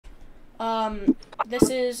This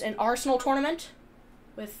is an Arsenal tournament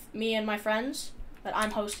with me and my friends that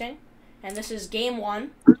I'm hosting. And this is game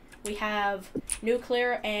 1. We have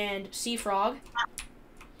Nuclear and Seafrog.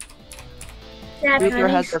 Nuclear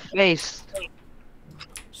has the face.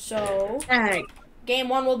 So, game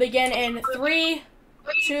 1 will begin in 3,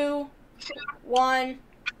 2, 1. Did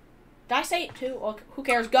I say 2? Okay, who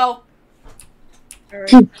cares? Go.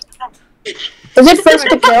 Is it first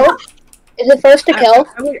to kill? Is it first to kill?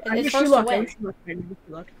 It's first to win.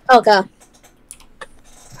 Okay.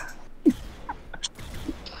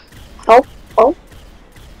 Oh.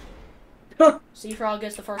 Seafrog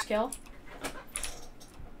gets the first kill.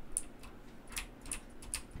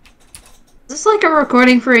 Is this like a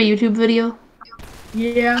recording for a YouTube video?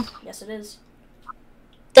 Yeah. Yes, it is.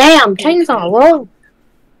 Damn, Chainsaw, whoa.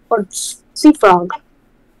 Or Seafrog. Is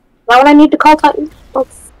that what I need to call Titan? Oh,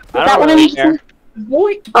 is that what I need to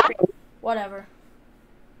Boy. Okay. Whatever.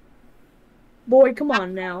 Boy, come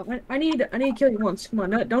on now. I need to kill you once. Come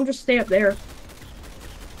on, don't just stay up there.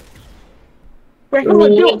 Wait, how do I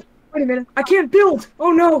build? Wait a minute. I can't build.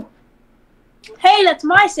 Oh no. Hey, that's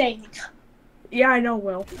my saying. Yeah, I know,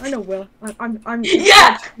 Will. I'm.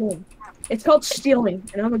 Yeah. It's called stealing,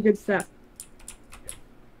 and I'm a good theft.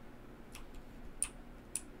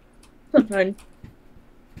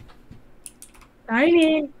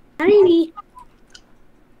 Tiny. Tiny.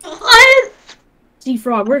 What?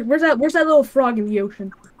 Seafrog. Where's that little frog in the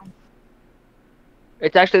ocean?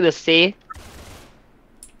 It's actually the sea.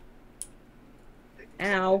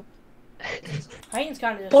 Ow. Titan's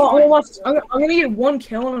kind of Well, destroying. I'm gonna get 1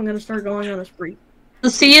 kill and I'm gonna start going on a spree. The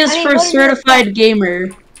C is for certified gamer.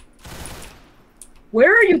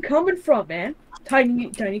 Where are you coming from, man? Titan, you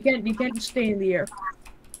can't just stay in the air.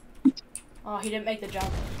 Oh, he didn't make the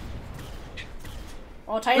jump.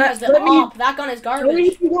 Oh, Titan has the AWP. That gun is Only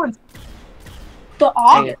garbage. if you want. The Dang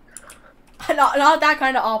op? it. Not that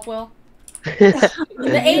kind of AWP, Will.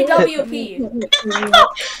 The AWP.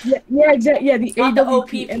 Yeah, exactly. Yeah, the Not the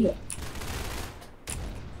AWP. OPP. and the-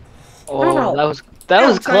 Oh, that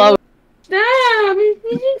was close. Damn, this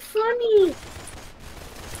isn't funny.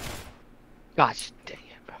 Gosh dang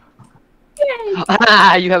it, bro.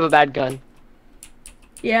 Ah, you have a bad gun.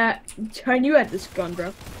 Yeah, Titan, you had this gun, bro.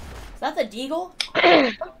 Is that the Deagle?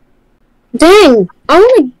 Dang, I'm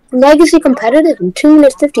like legacy competitive in 2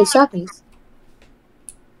 minutes 50 seconds.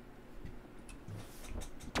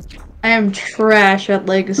 I am trash at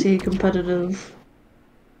legacy competitive.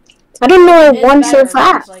 I didn't know I It is won so better.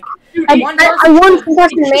 fast. It's like, I one won person-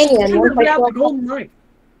 Concussion Mania. and Should one have by the golden knife.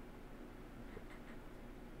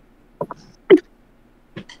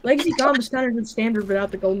 Legacy combat is kind of the standard without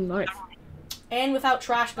the golden knife. And without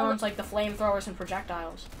trash guns like the flamethrowers and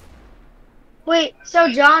projectiles. Wait, so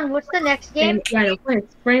John, what's the next game? Yeah, I know.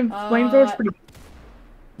 Flamethrower's pretty.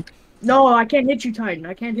 No, I can't hit you, Titan.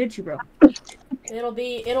 I can't hit you, bro. It'll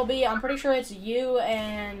be. I'm pretty sure it's you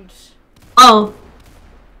and. Oh.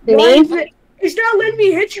 Why is it? It's not letting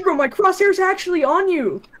me hit you, bro. My crosshair's actually on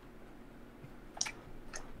you.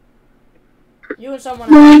 You and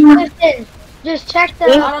someone else. Listen, just check the.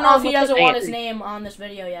 I don't know if he doesn't want his name on this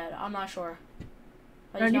video yet. I'm not sure.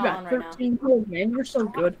 But he's Man, you not on got right now. 13 kills, man. You're so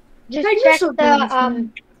good. Just Hey, you're check so the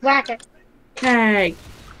good. bracket. Hey.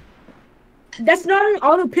 That's not an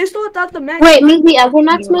auto pistol. I thought the max. Wait, maybe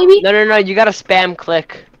Evermax, maybe? No, you gotta spam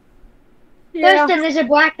click. Yeah. Thurston, there's a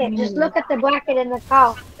bracket. Just look at the bracket in the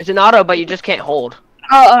call. It's an auto, but you just can't hold.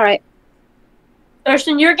 Oh, alright.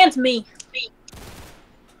 Thurston, you're against me.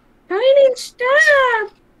 Tiny,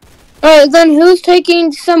 stop. Alright, then who's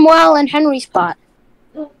taking Samuel and Henry's spot?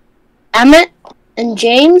 Emmett and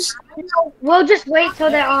James? We'll just wait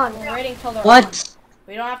till they're on. We're waiting till they're on. What?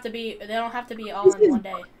 We don't have to be. They don't have to be all in one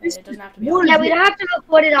day. It doesn't have to be. All Yeah, we don't have to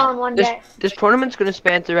record it all in one This day. this tournament's gonna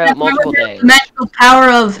span throughout multiple days. The magical power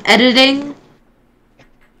of editing.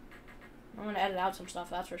 I'm gonna edit out some stuff.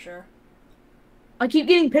 That's for sure. I keep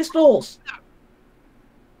getting pistols.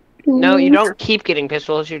 No, you don't keep getting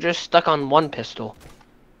pistols. You're just stuck on one pistol.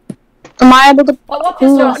 Am I able to... What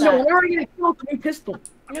pistol No, is no, that? we're already gonna kill with a new pistol.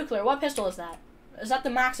 Nuclear. What pistol is that? Is that the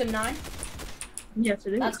Maxim 9? Yes,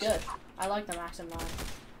 it is. That's good. I like the Maxim 9.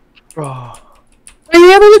 Bro. Are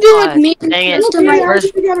you able to do like me? Dang it. Just to my- Where's-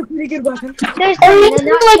 You got a pretty good weapon. Thurston, you they're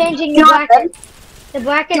not like changing the Jonathan? bracket. The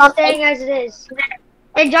bracket's Jonathan? staying as it is.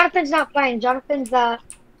 And Jonathan's not playing. Jonathan's the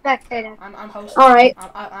spectator. I'm hosting. Alright.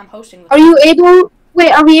 I'm hosting. Are you able... Wait,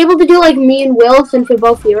 are we able to do like me and Will since we're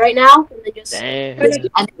both here right now? And then just...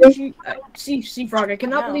 Dang. See, Frog, I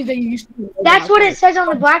cannot believe that you used to be... That's what it says on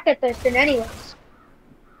the bracket, Thurston, anyways.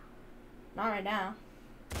 Not right now.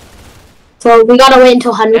 So we gotta wait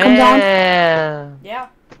until Henry comes on? Yeah. Yeah.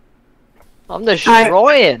 I'm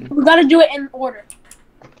destroying. We gotta do it in order.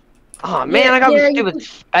 Oh man, I got the stupid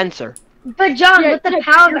Spencer. But John, Yeah, with the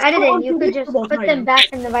yeah, power of it's so editing, you could just unpredictable, put them Titan. back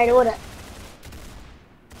in the right order.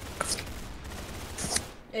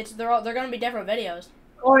 They're gonna be different videos.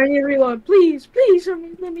 Oh, I need to reload. Please,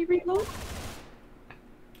 let me reload.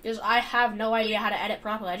 Because I have no idea how to edit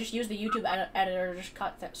properly. I just use the YouTube editor to just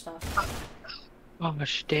cut that stuff. Oh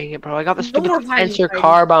gosh, dang it, bro! I got the No more stupid hiding, Spencer Titan.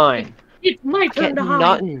 carbine. It's my turn Get to hide.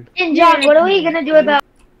 nothing. And John, what are we gonna do about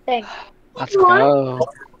things? Let's go.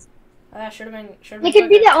 That should have been. They could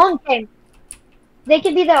be their own game. They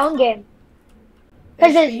could be their own game.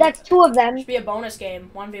 Because that's two of them. Should be a bonus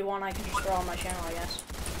game. 1v1 I can just throw on my channel, I guess.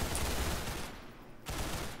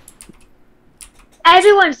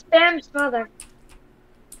 Everyone spam smother.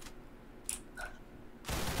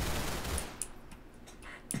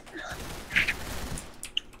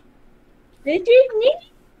 Did you need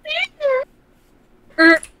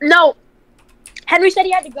No. Henry said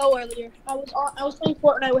he had to go earlier. I was playing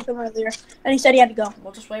Fortnite with him earlier, and he said he had to go.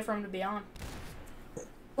 We'll just wait for him to be on.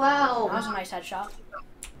 Wow. That was a nice headshot.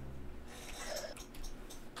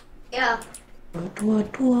 Yeah.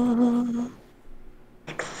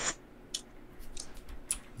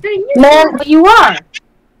 Man, but you are.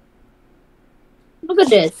 Look at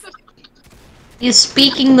this. He's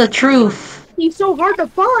speaking the truth. He's so hard to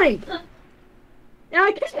find. Now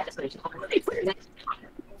I can't.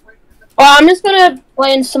 Well, I'm just gonna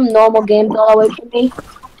play in some normal games while I wait for me.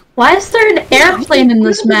 Why is there an airplane in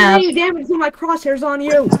this map? Damage to my crosshairs on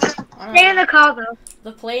you. Stay in the car though.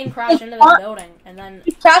 The plane crashed into the building, and then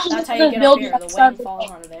It crashes that's how into you the get up building here. The outside wing the falls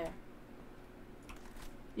plane. onto there.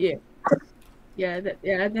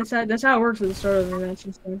 That's how it works at the start of the match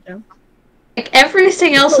and stuff. Yeah. Like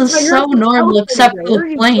everything else is so normal except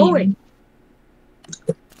the plane.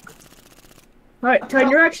 All right, Titan,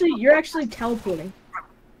 you're actually teleporting.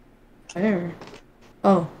 Where?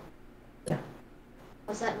 Oh.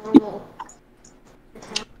 Was that normal?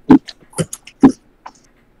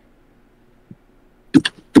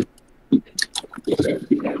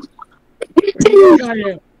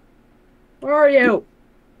 Where are you?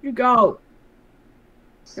 You go.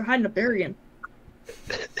 You're hiding up there again.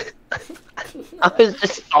 I was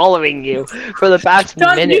just following you for the past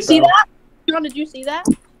John, minute. did you see bro. that? John, did you see that?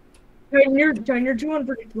 Titan, you're too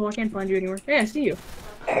unpredictable. I can't find you anywhere. Yeah, I see you.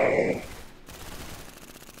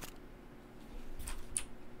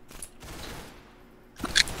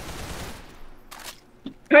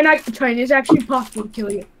 Titan, it's actually possible to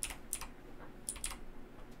kill you.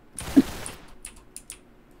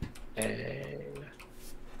 Dang.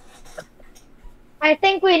 I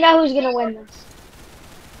think we know who's gonna win this.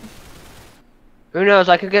 Who knows?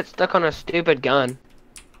 I could get stuck on a stupid gun.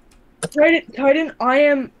 Titan, I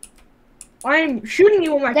am shooting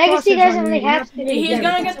you with my Legacy crosshairs doesn't on you. really You have to to. take He's damage.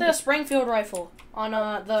 gonna get the Springfield rifle on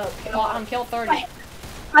on kill 30.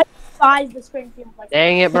 Buys the Springfield. Like,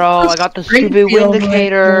 Dang it, bro! I got the stupid Springfield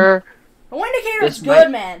Windicator. The Windicator's This good,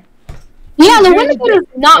 might- man. yeah, the Windicator's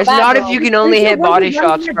not It's bad. not bro. if you can only hit body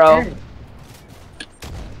shots, bro.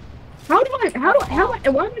 Why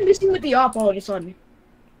am I missing with the op all of a sudden?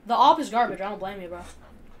 The op is garbage. I don't blame you, bro.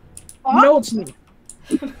 No, it's not.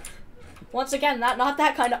 Once again, not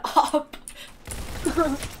that kind of op.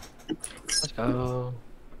 Let's go.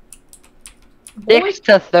 6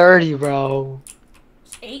 to 30, bro.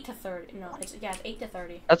 It's 8 to 30. No, it's 8 to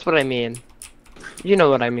 30. That's what I mean. You know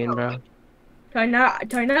what I mean, bro. Titan,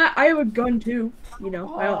 I have a gun too. You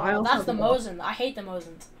know, I also That's have the a gun. Mosin. I hate the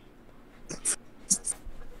Mosin.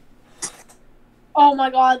 Oh my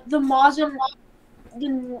god, the Mosin.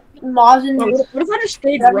 The Mosin. What if I just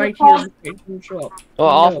stayed Whatever right it's called. here and show up? Well,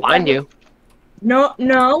 I'll No. find you. No.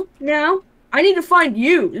 I need to find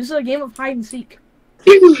you. This is a game of hide and seek.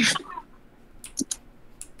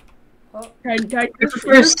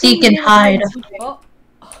 First seek and hide. Oh.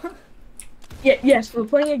 Yes, we're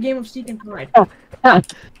playing a game of seek and hide.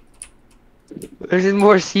 There's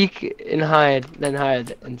more seek and hide than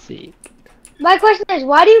hide and seek. My question is,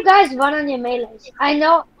 why do you guys run on your melees? I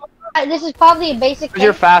know this is probably a basic Because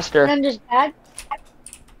you're thing, faster. and I'm just bad.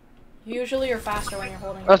 Usually you're faster when you're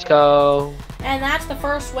holding. Let's your go. And that's the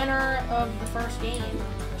first winner of the first game.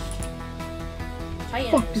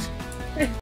 Titans.